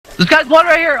This guy's one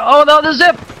right here. Oh no, the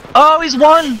zip. Oh, he's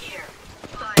one.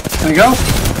 There you go.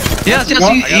 Yes, yes.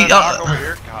 I got a knock over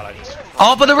here. God, I just.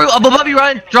 Oh, but the roof above you,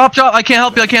 Ryan. Drop. I can't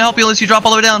help you. I can't help you unless you drop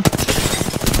all the way down.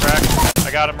 Crack. I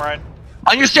got him, Ryan.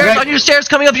 On your stairs. Okay. On your stairs.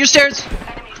 Coming up your stairs.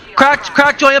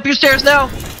 Crack. Join up your stairs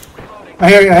now. I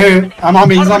hear you. I'm on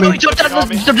me. He's on me. Jump down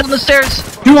the stairs.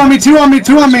 Two on me.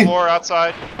 First floor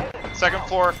outside. Second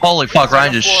floor. Holy fuck,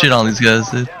 Ryan just shit on these guys,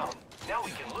 dude.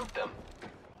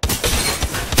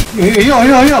 Heal.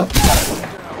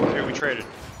 Here, we traded.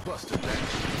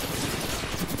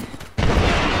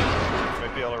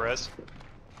 Might be able to res.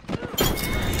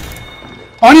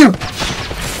 On you.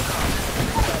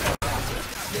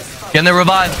 Getting the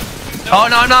revive. Oh,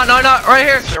 no, not. Right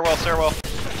here. Stairwell.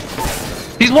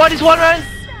 He's one, Ryan.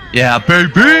 Yeah,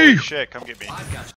 baby. Holy shit, come get me.